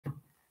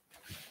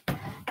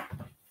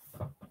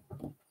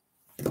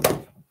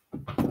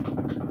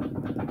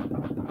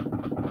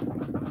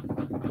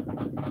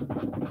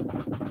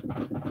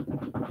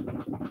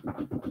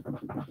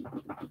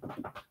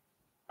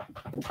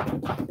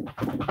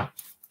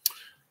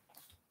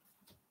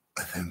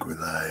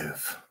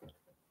live.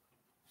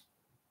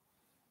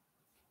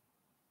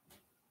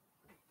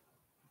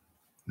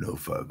 No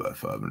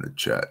 5x5 in the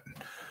chat.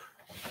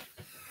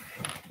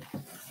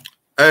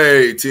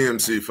 Hey,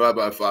 TMC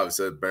 5x5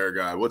 said Bear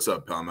Guy. What's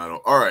up,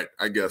 Palmetto? All right,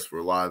 I guess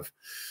we're live.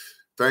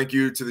 Thank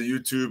you to the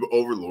YouTube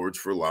overlords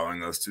for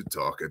allowing us to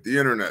talk at the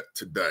internet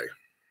today.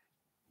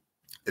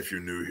 If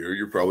you're new here,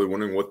 you're probably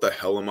wondering, what the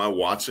hell am I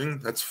watching?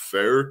 That's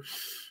fair.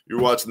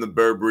 You're watching the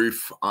Bear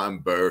Brief. I'm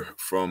Bear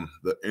from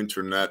the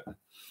internet.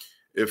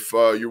 If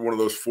you're one of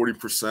those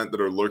 40%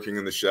 that are lurking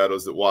in the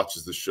shadows that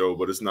watches the show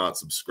but is not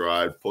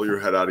subscribed, pull your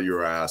head out of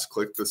your ass,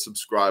 click the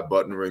subscribe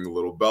button, ring the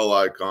little bell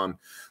icon,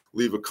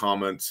 leave a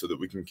comment so that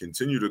we can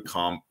continue to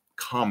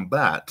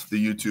combat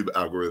the YouTube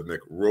algorithmic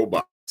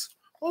robots.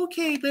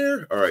 Okay,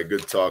 Bear. All right,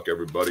 good talk,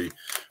 everybody.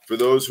 For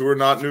those who are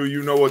not new,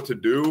 you know what to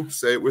do.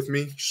 Say it with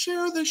me.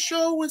 Share the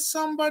show with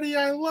somebody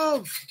I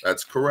love.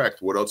 That's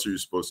correct. What else are you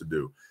supposed to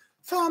do?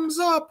 Thumbs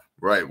up.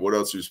 Right. What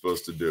else are you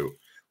supposed to do?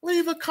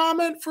 Leave a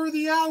comment for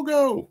the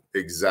algo.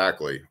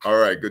 Exactly. All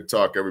right. Good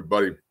talk,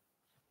 everybody.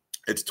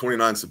 It's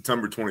 29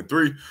 September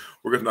 23.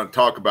 We're going to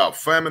talk about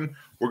famine.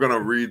 We're going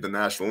to read the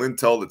national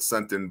intel that's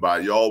sent in by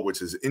y'all,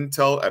 which is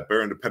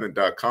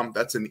intel@bearindependent.com.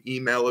 That's an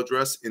email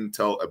address,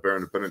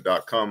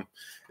 intel@bearindependent.com.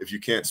 If you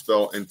can't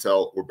spell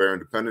intel or Bear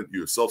Independent, you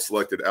have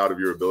self-selected out of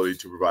your ability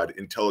to provide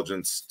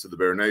intelligence to the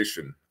Bear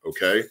Nation.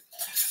 Okay?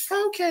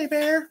 Okay,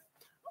 Bear.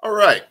 All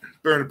right.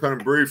 Bear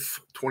Independent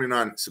Brief,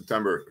 29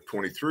 September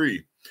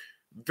 23.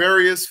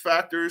 Various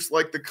factors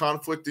like the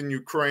conflict in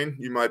Ukraine.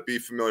 You might be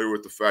familiar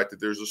with the fact that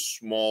there's a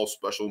small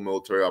special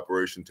military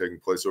operation taking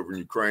place over in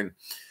Ukraine,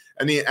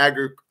 and the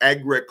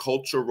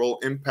agricultural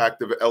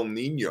impact of El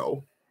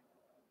Nino,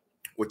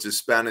 which is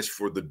Spanish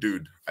for the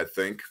dude, I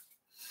think,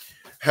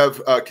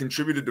 have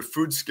contributed to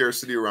food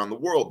scarcity around the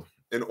world.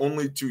 In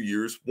only 2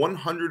 years,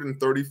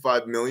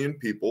 135 million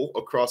people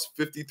across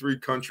 53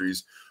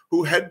 countries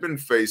who had been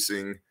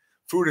facing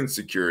food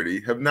insecurity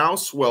have now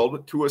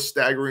swelled to a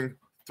staggering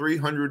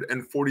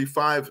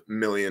 345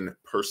 million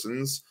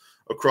persons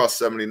across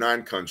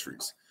 79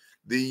 countries.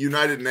 The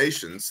United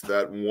Nations,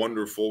 that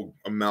wonderful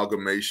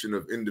amalgamation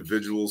of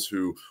individuals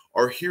who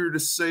are here to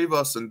save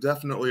us and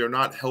definitely are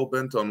not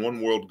hell-bent on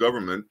one world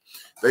government,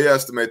 they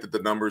estimate that the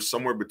number is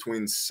somewhere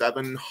between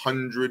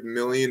 700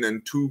 million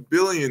and 2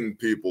 billion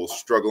people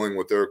struggling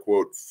with their,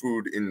 quote,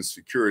 food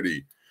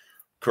insecurity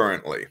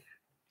currently.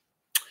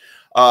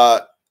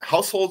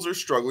 Households are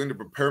struggling to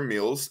prepare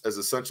meals as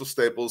essential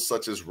staples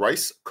such as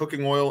rice,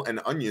 cooking oil,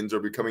 and onions are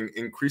becoming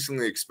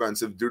increasingly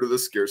expensive due to the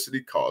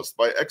scarcity caused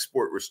by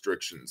export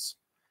restrictions.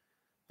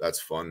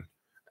 That's fun.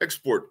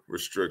 Export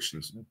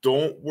restrictions.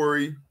 Don't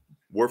worry.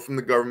 We're from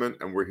the government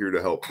and we're here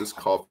to help. This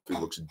coffee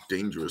looks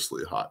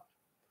dangerously hot.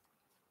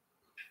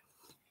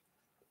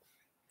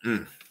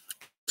 That's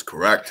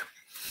correct.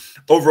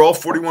 Overall,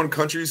 41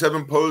 countries have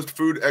imposed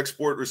food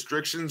export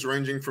restrictions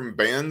ranging from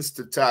bans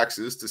to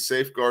taxes to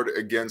safeguard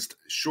against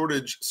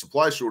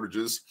supply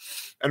shortages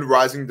and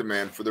rising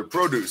demand for their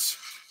produce.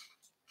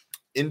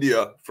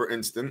 India, for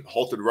instance,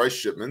 halted rice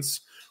shipments,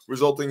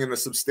 resulting in a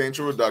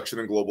substantial reduction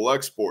in global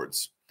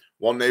exports,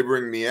 while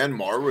neighboring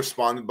Myanmar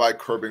responded by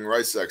curbing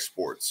rice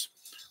exports.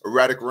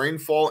 Erratic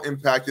rainfall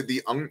impacted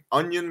the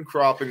onion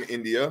crop in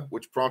India,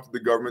 which prompted the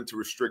government to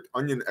restrict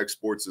onion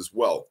exports as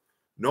well.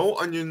 No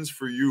onions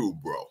for you,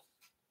 bro.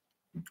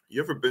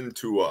 You ever been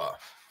to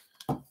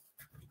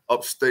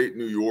upstate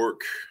New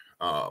York?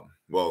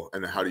 Well,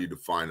 and how do you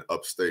define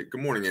upstate? Good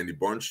morning, Andy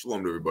Barnes.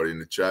 Shalom to everybody in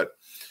the chat.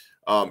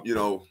 I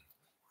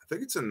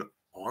think it's in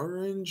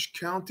Orange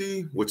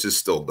County, which is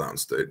still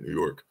downstate New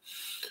York.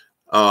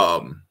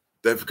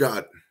 They've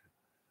got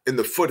in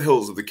the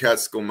foothills of the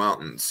Catskill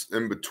Mountains,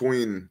 in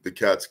between the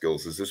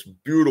Catskills, is this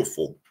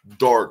beautiful,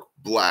 dark,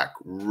 black,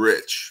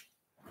 rich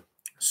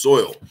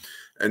soil.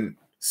 And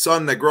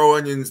son, they grow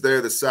onions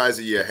there the size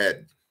of your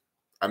head.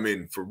 I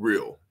mean, for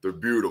real, they're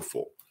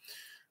beautiful.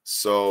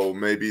 So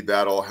maybe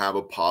that'll have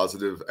a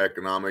positive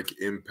economic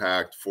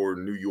impact for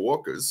New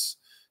Yorkers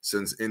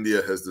since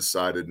India has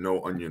decided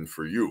no onion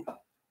for you.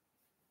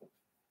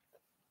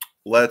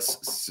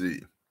 Let's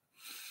see.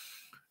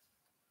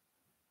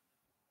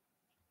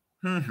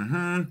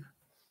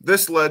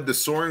 This led to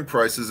soaring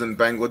prices in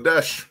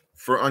Bangladesh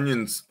for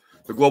onions.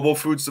 The global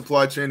food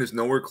supply chain is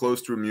nowhere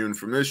close to immune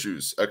from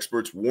issues.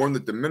 Experts warn the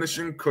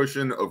diminishing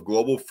cushion of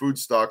global food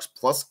stocks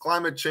plus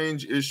climate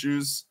change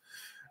issues,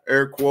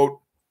 air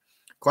quote,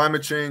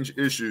 climate change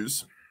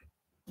issues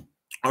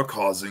are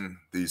causing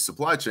these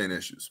supply chain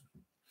issues.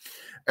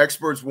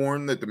 Experts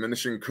warn that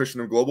diminishing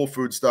cushion of global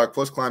food stock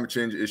plus climate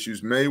change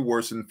issues may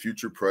worsen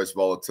future price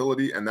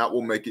volatility, and that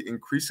will make it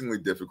increasingly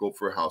difficult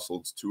for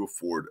households to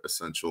afford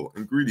essential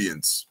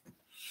ingredients.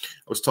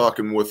 I was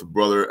talking with a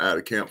brother at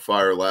a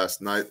campfire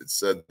last night that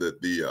said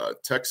that the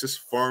Texas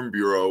Farm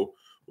Bureau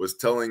was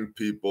telling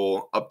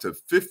people up to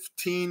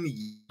 15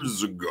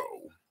 years ago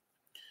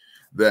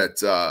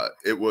that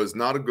it was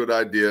not a good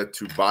idea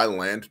to buy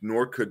land,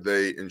 nor could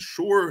they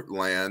insure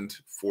land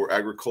for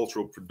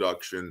agricultural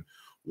production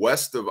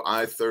west of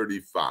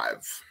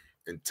I-35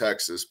 in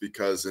Texas,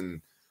 because in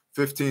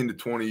 15 to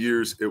 20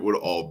 years, it would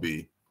all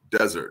be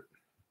desert.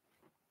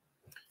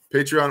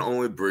 Patreon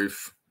only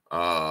brief.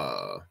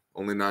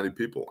 Only 90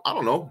 people. I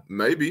don't know.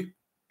 Maybe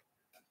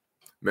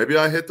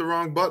I hit the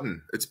wrong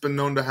button. It's been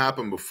known to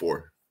happen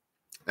before.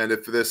 And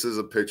if this is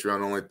a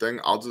Patreon only thing,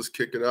 I'll just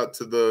kick it out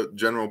to the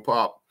general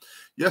pop.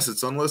 Yes,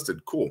 it's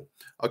unlisted. Cool.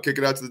 I'll kick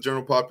it out to the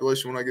general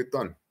population when I get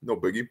done. No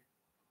biggie.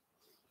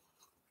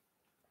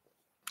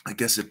 I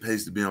guess it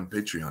pays to be on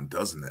Patreon,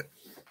 doesn't it?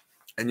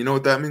 And you know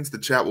what that means? The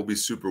chat will be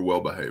super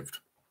well behaved.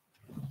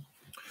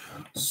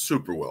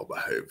 Super well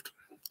behaved.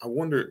 I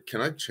wonder,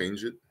 can I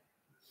change it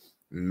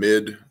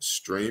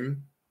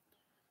mid-stream?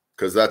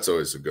 Because that's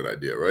always a good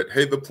idea, right?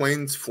 Hey, the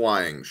plane's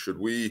flying. Should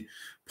we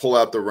pull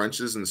out the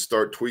wrenches and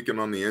start tweaking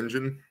on the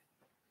engine?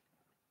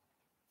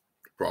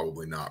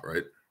 Probably not,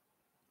 right?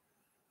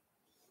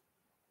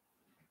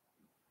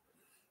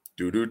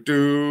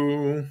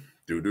 Do-do-do.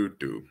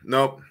 Do-do-do.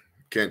 Nope.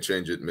 Can't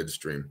change it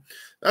midstream.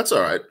 That's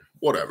all right.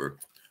 Whatever.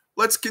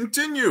 Let's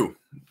continue,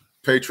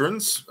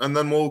 patrons, and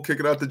then we'll kick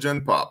it out to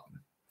Gen Pop.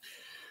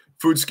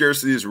 Food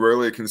scarcity is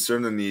rarely a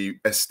concern in the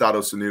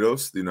Estados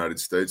Unidos, the United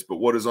States, but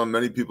what is on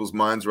many people's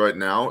minds right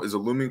now is a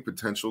looming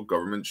potential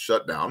government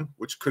shutdown,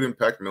 which could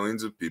impact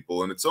millions of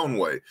people in its own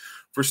way.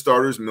 For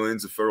starters,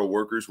 millions of federal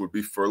workers would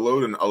be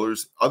furloughed, and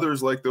others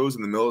like those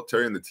in the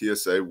military and the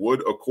TSA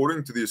would,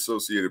 according to the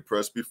Associated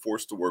Press, be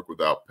forced to work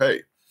without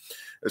pay.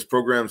 As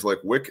programs like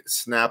WIC,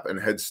 SNAP, and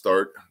Head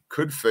Start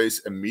could face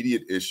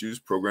immediate issues,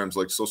 programs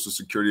like Social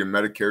Security and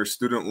Medicare,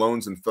 student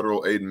loans, and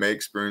federal aid may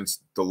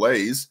experience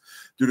delays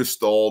due to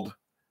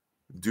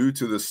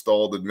the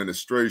stalled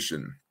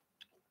administration.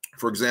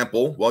 For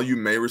example, while you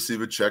may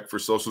receive a check for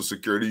Social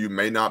Security, you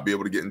may not be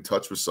able to get in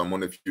touch with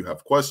someone if you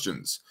have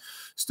questions.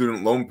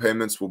 Student loan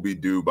payments will be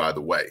due, by the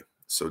way.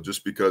 So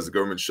just because the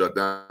government shut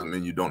down doesn't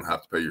mean you don't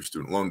have to pay your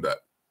student loan debt.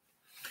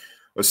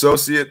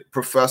 Associate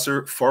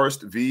Professor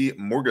Forrest V.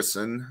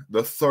 Morgeson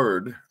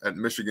III at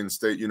Michigan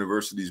State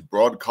University's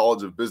Broad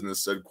College of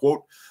Business said,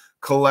 quote,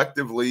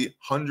 collectively,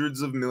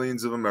 hundreds of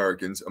millions of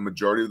Americans, a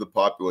majority of the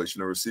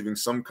population, are receiving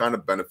some kind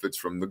of benefits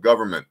from the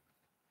government.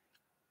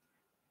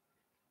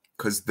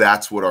 Because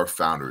that's what our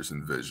founders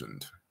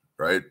envisioned,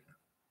 right?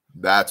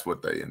 That's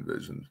what they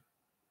envisioned.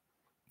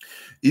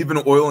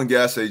 Even oil and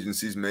gas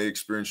agencies may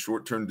experience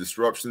short-term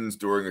disruptions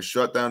during a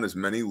shutdown, as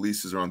many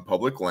leases are on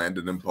public land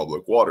and in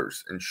public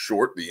waters. In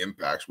short, the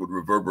impacts would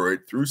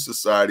reverberate through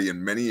society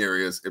in many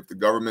areas if the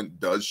government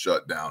does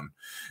shut down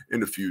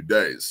in a few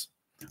days.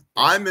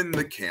 I'm in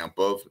the camp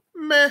of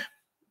meh.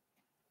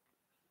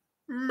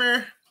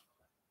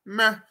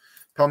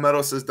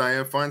 Palmetto says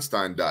Dianne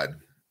Feinstein died.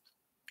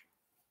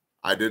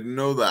 I didn't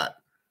know that.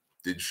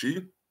 Did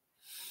she?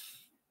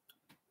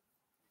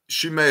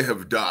 She may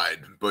have died,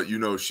 but you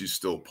know she's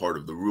still part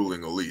of the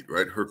ruling elite,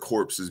 right? Her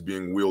corpse is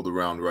being wheeled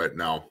around right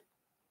now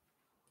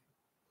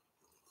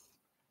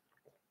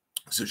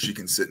so she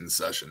can sit in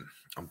session.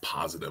 I'm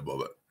positive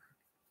of it.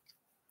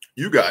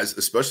 You guys,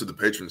 especially the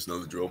patrons, know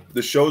the drill.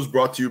 The show's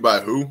brought to you by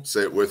who?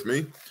 Say it with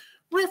me.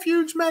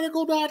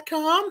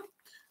 RefugeMedical.com.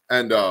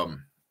 And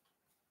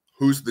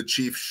who's the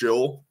chief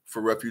shill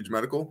for Refuge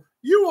Medical?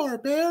 You are,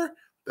 Bear.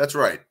 That's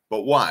right.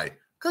 But why?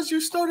 Because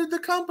you started the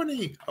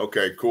company.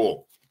 Okay,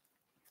 cool.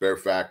 Bear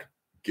fact,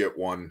 get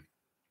one.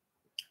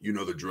 You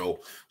know the drill.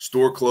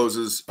 Store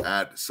closes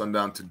at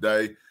sundown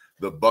today.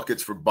 The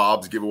buckets for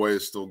Bob's giveaway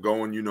is still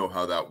going. You know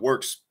how that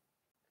works.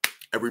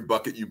 Every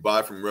bucket you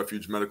buy from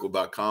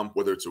RefugeMedical.com,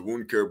 whether it's a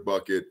wound care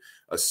bucket,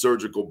 a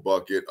surgical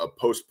bucket, a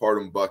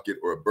postpartum bucket,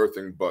 or a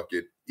birthing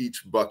bucket,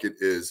 each bucket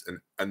is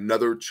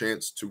another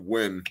chance to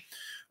win.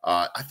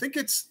 I think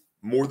it's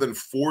more than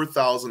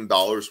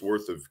 $4,000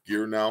 worth of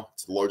gear now.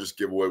 It's the largest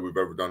giveaway we've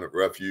ever done at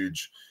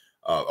Refuge.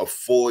 A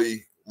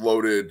fully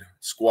loaded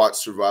squat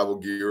survival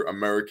gear,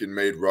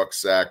 American-made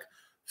rucksack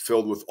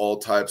filled with all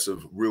types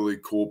of really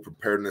cool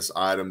preparedness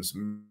items,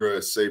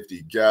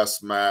 safety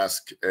gas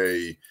mask,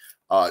 a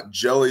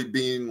jelly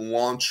bean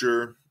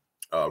launcher,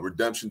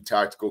 Redemption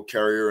tactical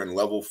carrier and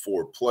level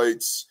 4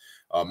 plates,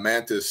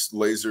 Mantis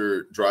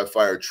laser dry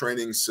fire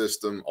training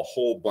system, a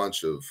whole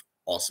bunch of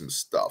awesome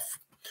stuff.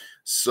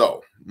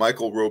 So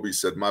Michael Roby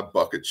said my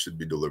bucket should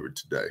be delivered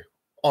today.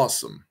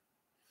 Awesome.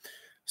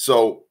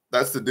 So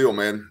that's the deal,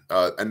 man.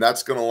 And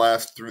that's going to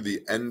last through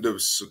the end of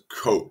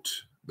Sukkot,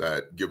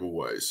 that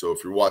giveaway. So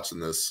if you're watching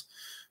this,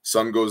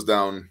 sun goes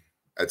down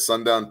at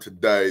sundown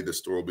today. The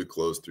store will be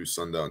closed through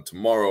sundown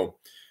tomorrow.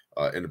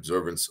 In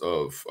observance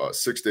of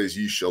 6 days,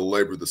 ye shall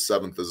labor. The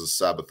seventh is a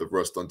Sabbath of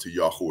rest unto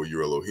Yahweh,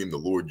 your Elohim, the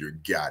Lord, your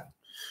God.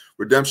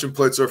 Redemption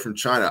plates are from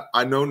China.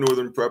 I know,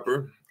 Northern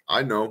Prepper.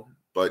 I know.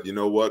 But you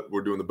know what?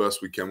 We're doing the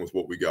best we can with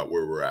what we got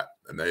where we're at.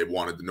 And they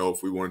wanted to know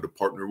if we wanted to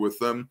partner with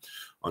them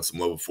on some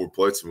level 4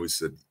 plates. And we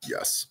said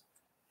yes.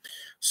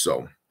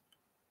 So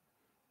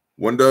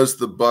when does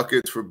the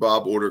buckets for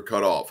Bob order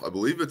cut off? I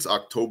believe it's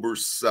October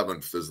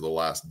 7th is the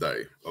last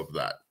day of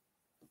that.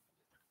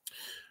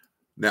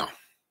 Now,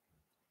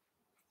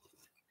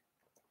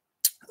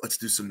 let's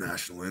do some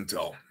national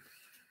intel.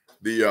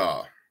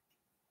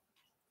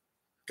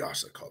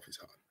 Gosh, that coffee's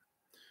hot.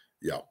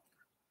 Yeah.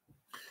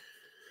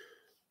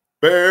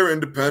 Bear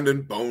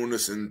Independent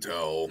bonus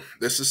intel.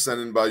 This is sent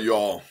in by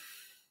y'all.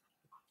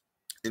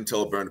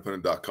 Intel at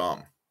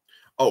bearindependent.com.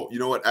 Oh, you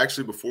know what?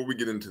 Actually, before we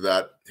get into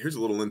that, here's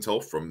a little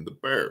intel from the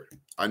Bear.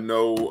 I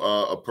know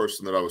a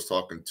person that I was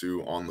talking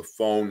to on the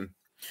phone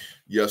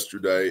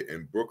yesterday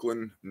in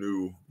Brooklyn,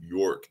 New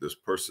York. This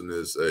person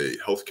is a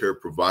healthcare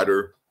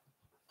provider.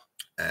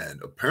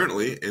 And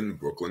apparently in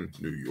Brooklyn,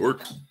 New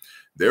York,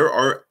 there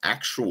are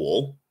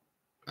actual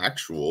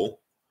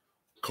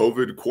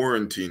COVID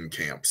quarantine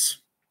camps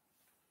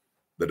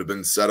that have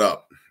been set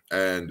up.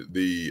 And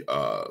the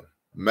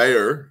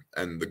mayor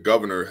and the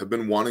governor have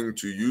been wanting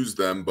to use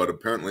them, but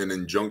apparently an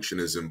injunction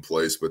is in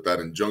place. But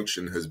that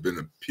injunction has been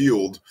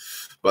appealed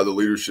by the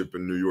leadership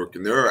in New York.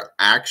 And there are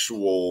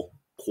actual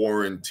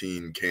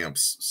quarantine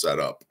camps set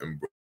up in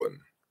Brooklyn.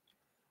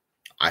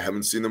 I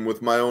haven't seen them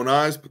with my own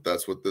eyes, but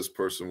that's what this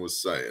person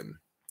was saying.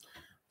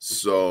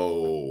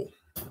 So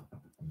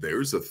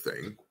there's a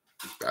thing.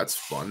 That's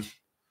fun.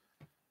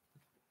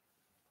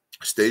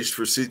 Staged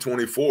for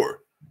C24.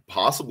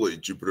 Possibly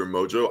Jupiter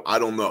Mojo. I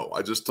don't know.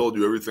 I just told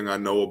you everything I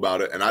know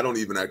about it. And I don't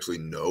even actually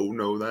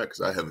know that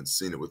because I haven't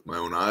seen it with my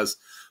own eyes.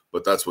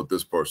 But that's what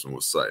this person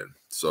was saying.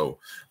 So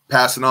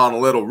passing on a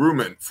little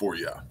rumen for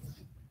you.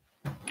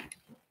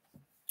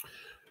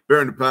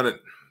 Bear Independent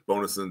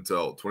bonus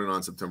intel,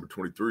 29 September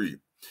 23.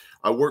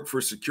 I work for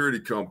a security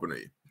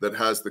company that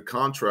has the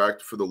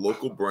contract for the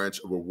local branch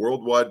of a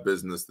worldwide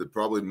business that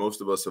probably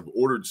most of us have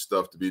ordered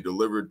stuff to be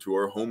delivered to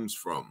our homes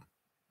from.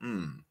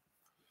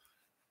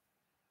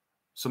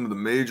 Some of the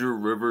major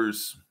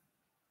rivers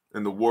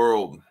in the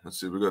world. Let's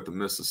see, we got the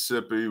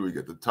Mississippi, we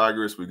got the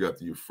Tigris, we got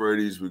the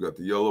Euphrates, we got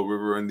the Yellow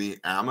River, and the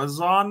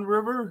Amazon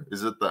River.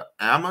 Is it the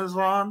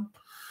Amazon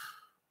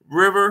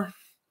River?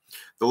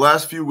 The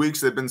last few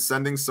weeks, they've been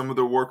sending some of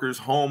their workers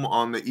home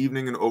on the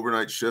evening and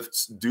overnight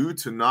shifts due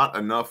to not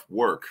enough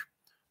work.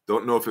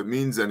 Don't know if it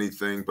means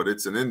anything, but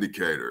it's an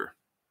indicator.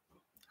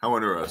 How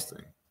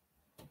interesting.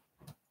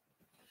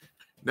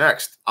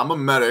 Next, I'm a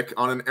medic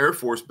on an Air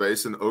Force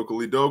base in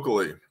Oakley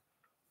Dokley.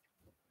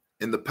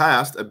 In the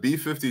past, a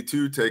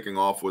B-52 taking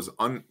off was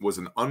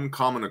an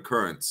uncommon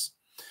occurrence.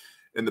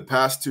 In the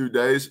past 2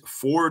 days,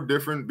 4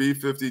 different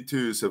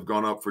B-52s have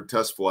gone up for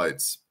test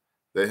flights.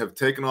 They have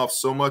taken off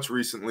so much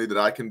recently that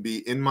I can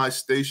be in my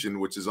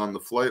station, which is on the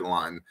flight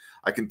line.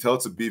 I can tell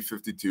it's a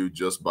B-52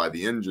 just by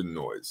the engine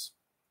noise.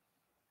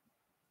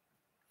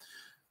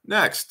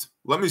 Next,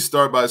 let me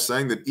start by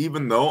saying that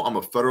even though I'm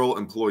a federal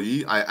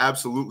employee, I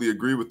absolutely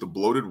agree with the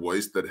bloated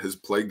waste that has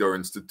plagued our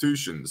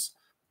institutions.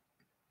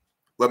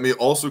 Let me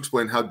also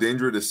explain how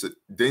dangerous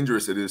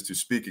it is to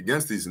speak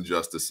against these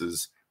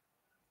injustices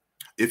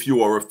if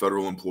you are a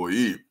federal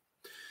employee.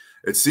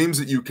 It seems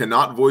that you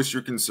cannot voice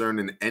your concern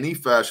in any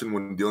fashion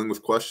when dealing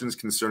with questions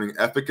concerning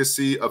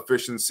efficacy,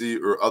 efficiency,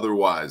 or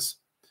otherwise.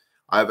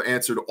 I have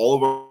answered all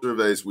of our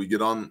surveys we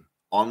get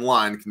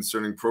online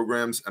concerning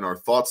programs and our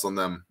thoughts on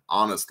them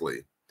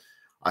honestly.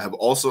 I have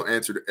also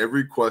answered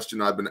every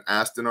question I've been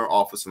asked in our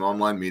office and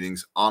online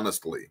meetings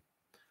honestly.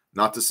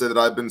 Not to say that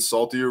I've been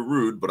salty or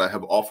rude, but I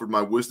have offered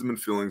my wisdom and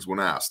feelings when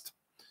asked.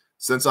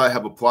 Since I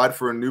have applied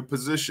for a new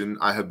position,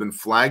 I have been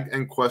flagged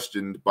and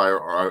questioned by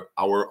our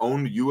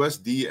own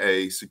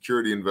USDA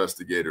security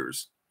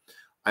investigators.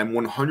 I'm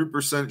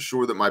 100%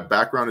 sure that my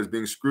background is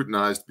being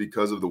scrutinized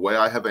because of the way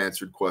I have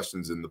answered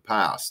questions in the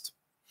past.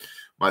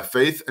 My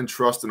faith and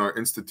trust in our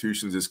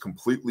institutions is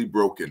completely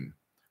broken.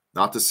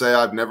 Not to say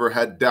I've never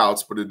had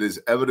doubts, but it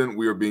is evident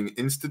we are being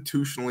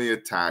institutionally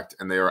attacked,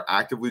 and they are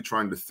actively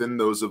trying to thin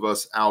those of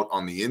us out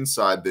on the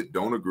inside that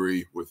don't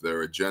agree with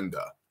their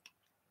agenda.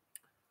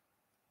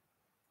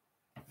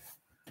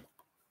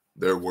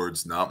 Their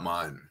words, not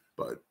mine,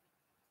 but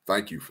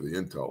thank you for the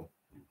intel.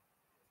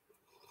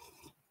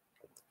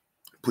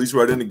 Please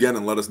write in again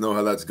and let us know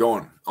how that's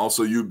going.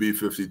 Also, you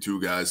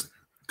B-52 guys,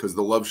 because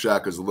the Love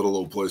Shack is a little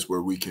old place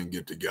where we can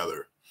get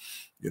together,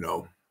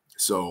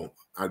 So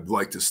I'd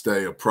like to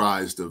stay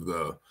apprised of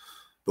the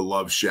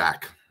Love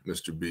Shack,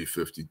 Mr.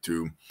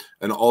 B-52.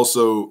 And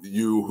also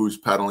you who's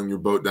paddling your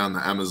boat down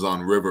the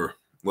Amazon River,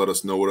 let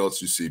us know what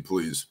else you see,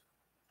 please.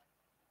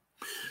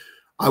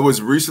 I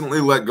was recently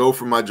let go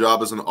from my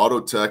job as an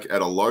auto tech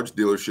at a large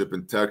dealership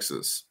in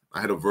Texas.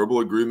 I had a verbal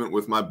agreement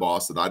with my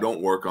boss that I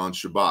don't work on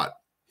Shabbat.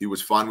 He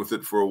was fine with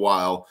it for a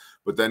while,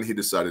 but then he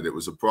decided it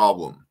was a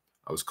problem.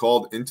 I was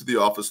called into the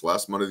office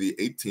last Monday the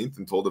 18th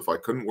and told if I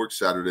couldn't work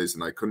Saturdays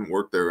and I couldn't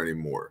work there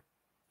anymore.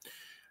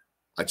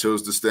 I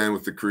chose to stand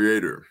with the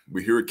Creator.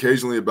 We hear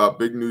occasionally about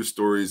big news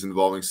stories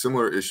involving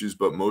similar issues,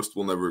 but most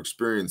will never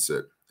experience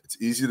it.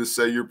 It's easy to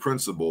say you're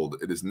principled.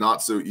 It is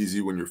not so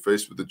easy when you're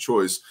faced with a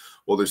choice.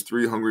 Well, there's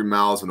 3 hungry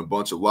mouths and a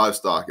bunch of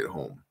livestock at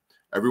home.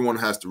 Everyone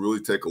has to really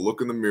take a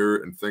look in the mirror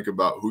and think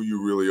about who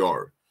you really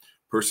are.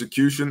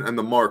 Persecution and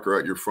the mark are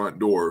at your front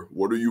door.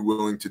 What are you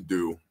willing to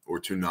do or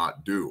to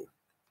not do?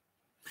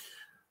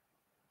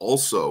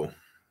 Also,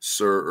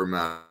 sir or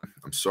madam,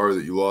 I'm sorry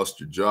that you lost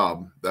your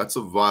job. That's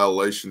a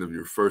violation of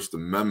your First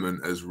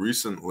Amendment as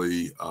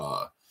recently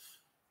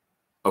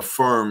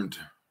affirmed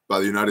by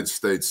the United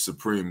States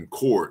Supreme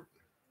Court.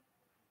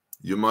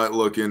 You might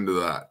look into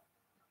that.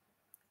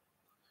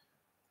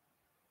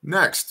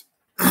 Next,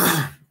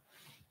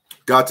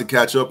 got to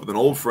catch up with an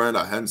old friend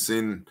I hadn't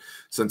seen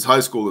since high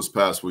school this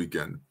past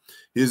weekend.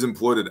 He is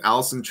employed at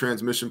Allison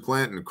Transmission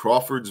Plant in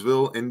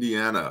Crawfordsville,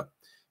 Indiana.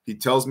 He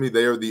tells me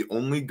they are the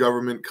only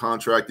government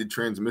contracted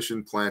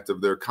transmission plant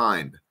of their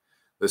kind.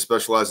 They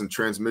specialize in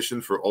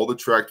transmission for all the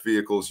tracked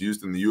vehicles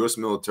used in the U.S.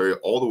 military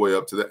all the way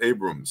up to the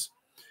Abrams.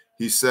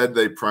 He said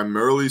they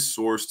primarily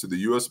source to the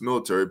U.S.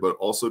 military, but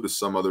also to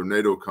some other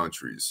NATO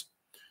countries.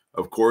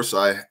 Of course,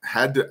 I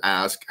had to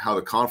ask how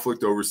the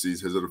conflict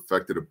overseas has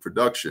affected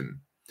production.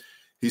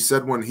 He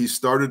said when he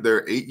started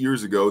there 8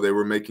 years ago, they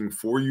were making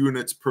 4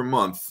 units per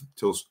month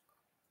till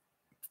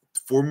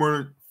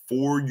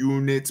 4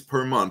 units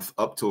per month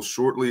up till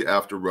shortly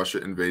after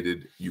Russia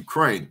invaded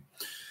Ukraine.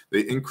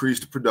 They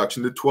increased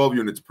production to 12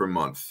 units per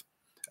month.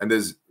 And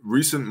as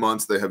recent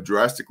months, they have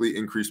drastically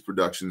increased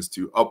productions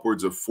to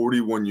upwards of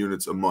 41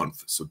 units a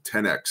month, so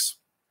 10x.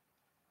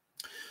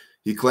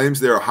 He claims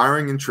they are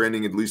hiring and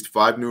training at least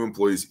 5 new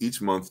employees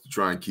each month to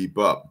try and keep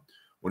up.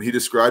 When he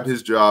described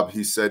his job,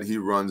 he said he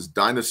runs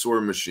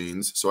dinosaur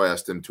machines, so I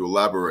asked him to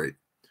elaborate.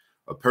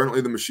 Apparently,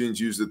 the machines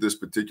used at this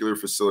particular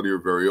facility are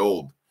very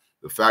old.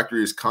 The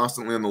factory is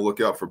constantly on the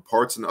lookout for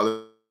parts and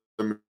other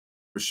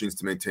machines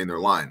to maintain their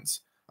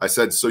lines. I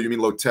said, so you mean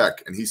low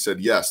tech? And he said,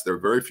 yes, there are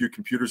very few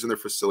computers in their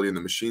facility, and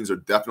the machines are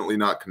definitely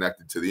not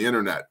connected to the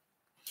internet.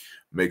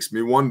 Makes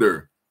me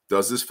wonder,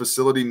 does this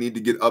facility need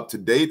to get up to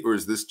date, or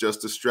is this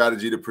just a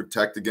strategy to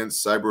protect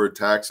against cyber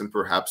attacks and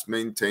perhaps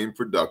maintain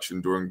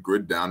production during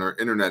grid down or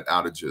internet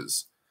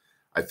outages?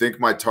 I think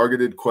my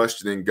targeted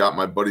questioning got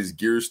my buddy's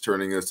gears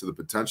turning as to the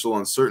potential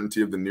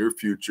uncertainty of the near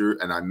future,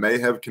 and I may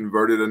have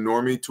converted a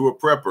normie to a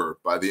prepper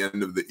by the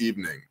end of the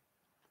evening.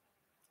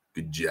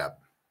 Good job.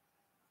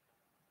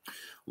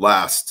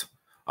 Last,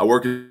 I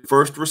work as a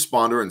first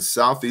responder in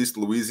southeast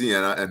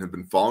Louisiana and have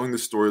been following the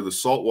story of the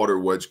saltwater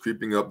wedge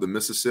creeping up the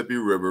Mississippi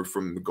River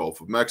from the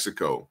Gulf of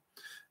Mexico.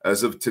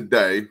 As of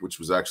today, which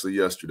was actually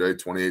yesterday,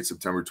 28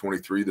 September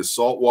 23, the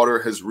saltwater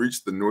has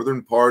reached the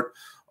northern part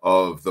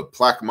of the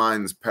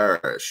Plaquemines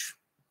Parish.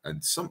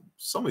 And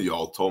some of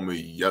y'all told me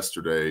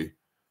yesterday,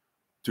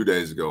 2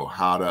 days ago,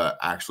 how to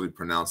actually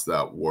pronounce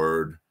that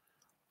word.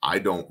 I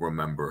don't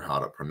remember how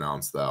to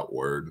pronounce that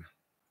word.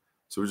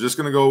 So we're just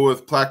going to go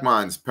with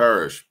Plaquemines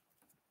Parish.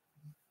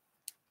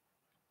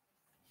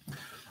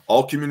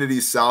 All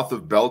communities south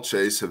of Belle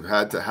Chase have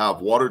had to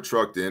have water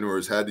trucked in or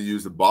has had to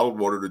use the bottled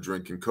water to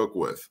drink and cook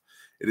with.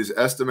 It is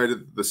estimated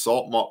that the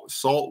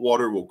salt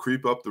water will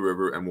creep up the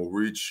river and will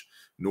reach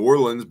New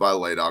Orleans by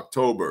late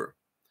October.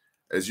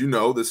 As you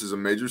know, this is a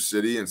major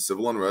city and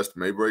civil unrest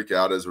may break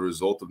out as a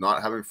result of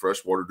not having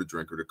fresh water to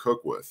drink or to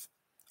cook with.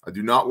 I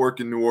do not work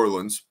in New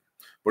Orleans,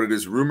 but it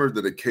is rumored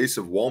that a case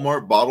of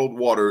Walmart bottled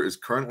water is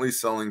currently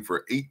selling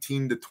for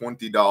 $18 to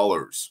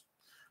 $20.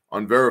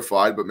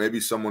 Unverified, but maybe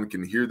someone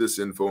can hear this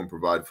info and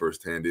provide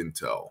firsthand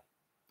intel.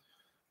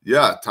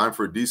 Yeah, time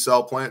for a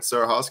desal plant.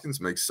 Sarah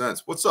Hoskins, makes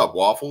sense. What's up,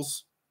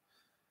 Waffles?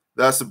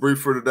 That's the brief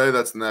for today.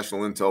 That's the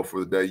national intel for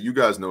the day. You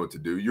guys know what to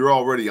do. You're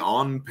already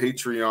on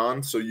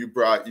Patreon, so you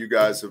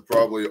guys have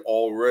probably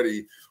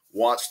already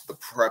watched the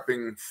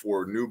prepping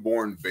for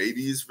newborn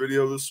babies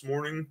video this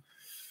morning.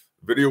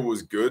 Video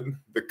was good.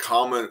 The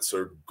comments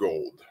are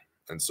gold.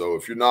 And so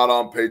if you're not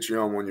on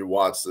Patreon when you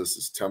watch this,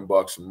 it's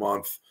 $10 a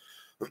month.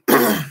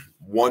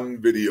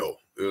 One video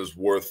is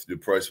worth the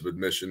price of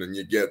admission, and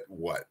you get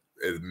what?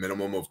 A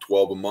minimum of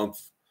 12 a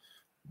month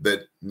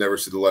that never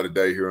see the light of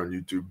day here on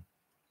YouTube.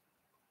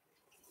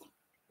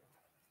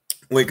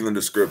 Link in the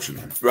description.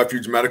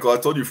 Refuge Medical. I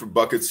told you for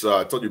buckets.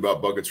 I told you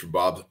about buckets for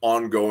Bob's.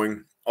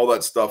 Ongoing. All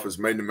that stuff is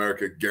made in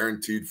America,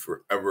 guaranteed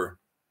forever.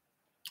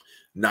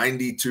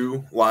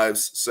 92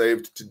 lives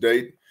saved to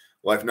date.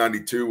 Life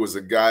 92 was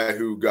a guy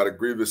who got a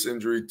grievous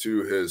injury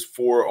to his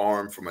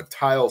forearm from a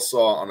tile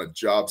saw on a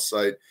job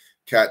site.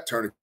 Cat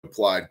tourniquet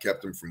applied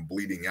kept him from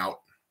bleeding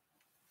out.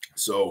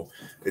 So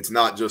it's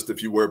not just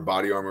if you wear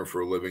body armor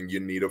for a living, you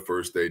need a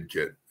first aid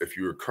kit. If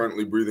you are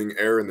currently breathing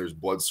air and there's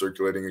blood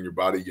circulating in your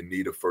body, you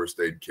need a first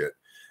aid kit.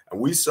 And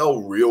we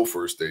sell real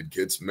first aid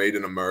kits made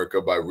in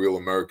America by real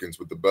Americans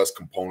with the best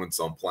components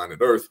on planet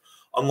Earth.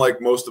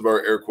 Unlike most of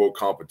our air quote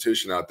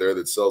competition out there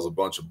that sells a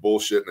bunch of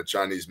bullshit in a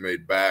Chinese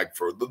made bag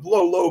for the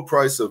low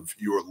price of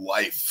your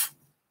life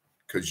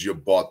because you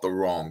bought the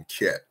wrong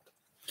kit.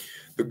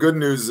 The good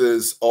news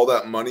is all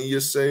that money you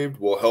saved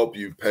will help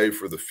you pay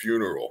for the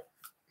funeral.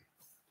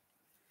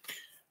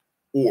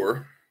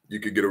 Or you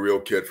could get a real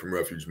kit from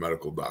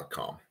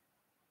refugemedical.com.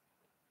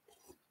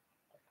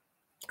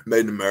 Made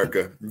in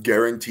America,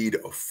 guaranteed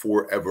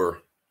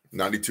forever.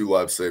 92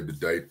 lives saved to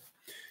date.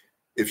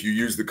 If you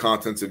use the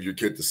contents of your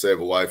kit to save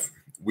a life,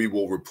 we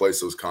will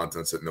replace those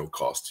contents at no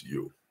cost to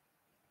you.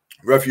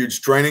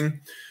 Refuge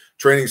training.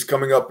 Training's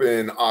coming up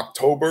in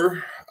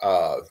October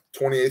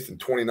 28th and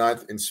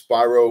 29th in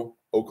Spiro,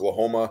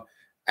 Oklahoma,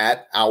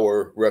 at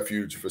our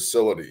Refuge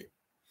facility.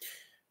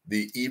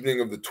 The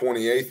evening of the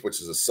 28th,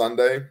 which is a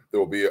Sunday, there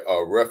will be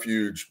a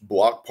Refuge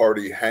block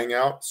party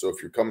hangout. So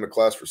if you're coming to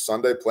class for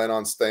Sunday, plan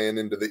on staying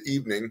into the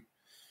evening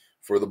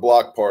for the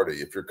block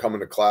party. If you're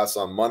coming to class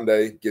on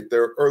Monday, get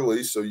there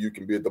early so you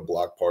can be at the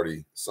block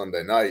party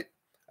Sunday night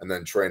and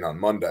then train on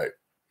Monday.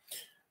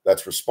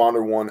 That's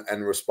Responder 1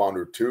 and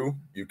Responder 2.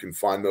 You can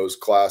find those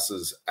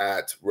classes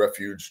at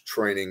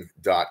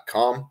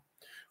refugetraining.com.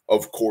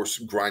 Of course,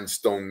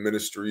 Grindstone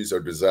Ministries, our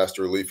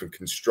disaster relief and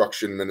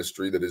construction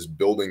ministry that is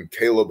building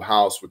Caleb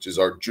House, which is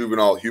our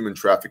juvenile human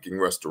trafficking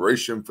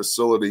restoration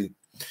facility.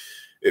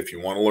 If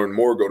you want to learn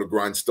more, go to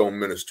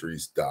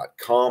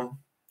grindstoneministries.com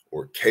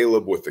or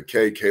Caleb with a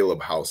K,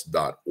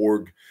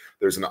 calebhouse.org.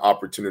 There's an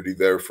opportunity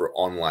there for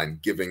online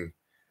giving.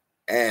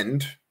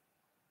 And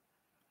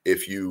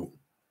if you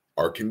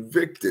are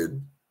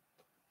convicted,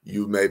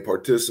 you may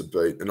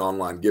participate in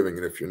online giving.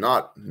 And if you're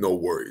not, no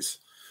worries.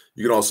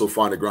 You can also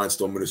find at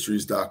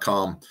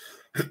grindstoneministries.com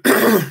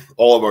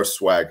all of our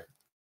swag,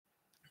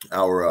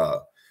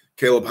 our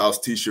Caleb House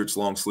t-shirts,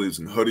 long sleeves,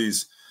 and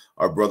hoodies,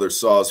 our brother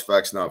Saw's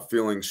Facts Not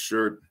Feelings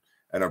shirt,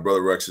 and our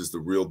brother Rex's The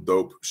Real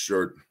Dope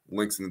shirt.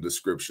 Links in the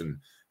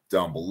description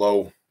down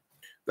below.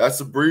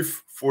 That's a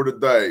brief for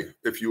today.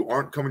 If you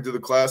aren't coming to the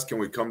class, can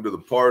we come to the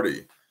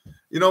party?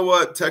 You know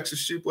what, Texas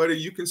Sheep Lady,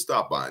 you can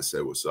stop by and say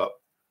what's up.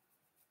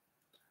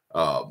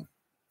 But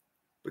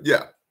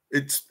yeah,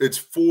 it's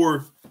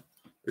for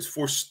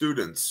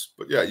students.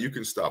 But yeah, you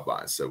can stop by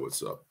and say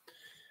what's up.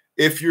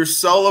 If you're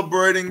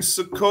celebrating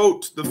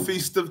Sukkot, the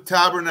Feast of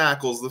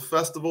Tabernacles, the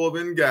Festival of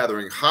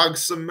Ingathering, Chag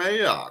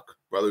Sameach,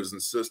 brothers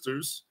and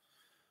sisters,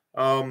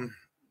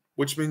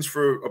 which means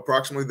for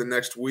approximately the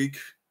next week,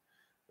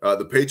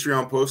 the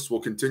Patreon posts will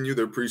continue.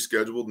 They're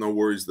pre-scheduled. No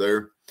worries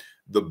there.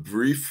 The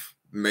brief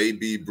may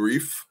be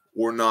brief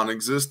or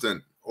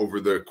non-existent over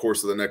the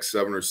course of the next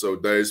 7 or so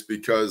days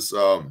because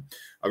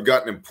I've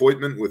got an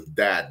appointment with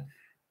Dad.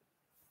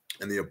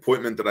 And the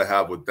appointment that I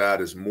have with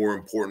Dad is more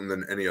important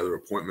than any other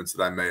appointments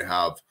that I may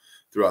have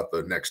throughout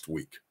the next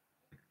week.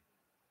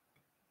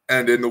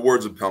 And in the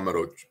words of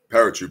Palmetto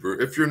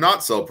Paratrooper, if you're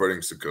not celebrating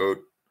Sukkot,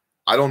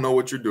 I don't know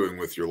what you're doing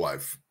with your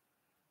life.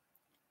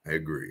 I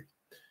agree.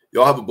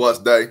 Y'all have a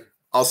blessed day.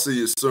 I'll see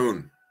you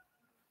soon.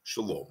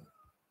 Shalom.